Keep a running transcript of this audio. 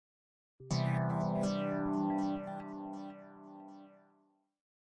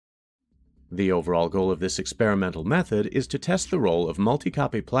The overall goal of this experimental method is to test the role of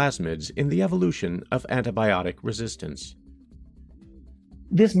multicopy plasmids in the evolution of antibiotic resistance.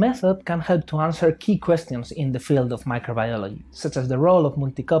 This method can help to answer key questions in the field of microbiology, such as the role of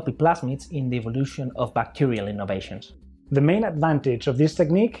multicopy plasmids in the evolution of bacterial innovations. The main advantage of this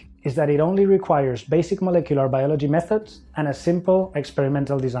technique is that it only requires basic molecular biology methods and a simple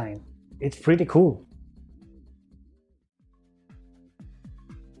experimental design. It's pretty cool.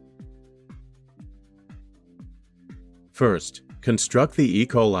 First, construct the E.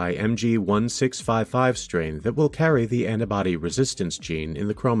 coli MG1655 strain that will carry the antibody resistance gene in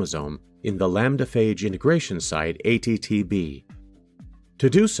the chromosome in the lambda-phage integration site ATTB. To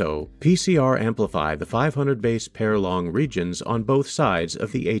do so, PCR amplify the 500 base pair long regions on both sides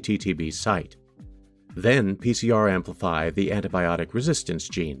of the ATTB site. Then PCR amplify the antibiotic resistance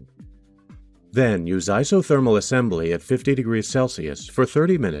gene. Then use isothermal assembly at 50 degrees Celsius for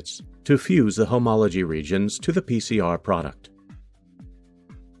 30 minutes to fuse the homology regions to the PCR product.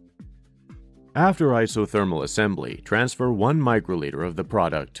 After isothermal assembly, transfer 1 microliter of the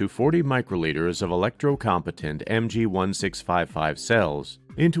product to 40 microliters of electrocompetent MG1655 cells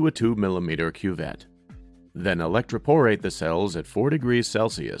into a 2 mm cuvette. Then electroporate the cells at 4 degrees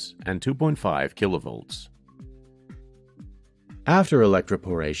Celsius and 2.5 kilovolts. After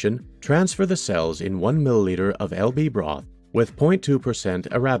electroporation, transfer the cells in 1 milliliter of LB broth with 0.2%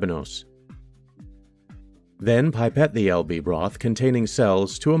 arabinose. Then pipette the LB broth containing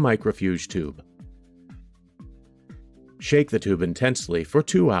cells to a microfuge tube. Shake the tube intensely for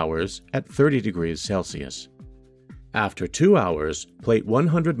 2 hours at 30 degrees Celsius. After 2 hours, plate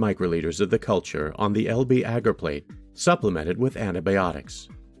 100 microliters of the culture on the LB agar plate, supplemented with antibiotics.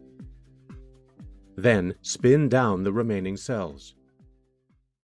 Then spin down the remaining cells.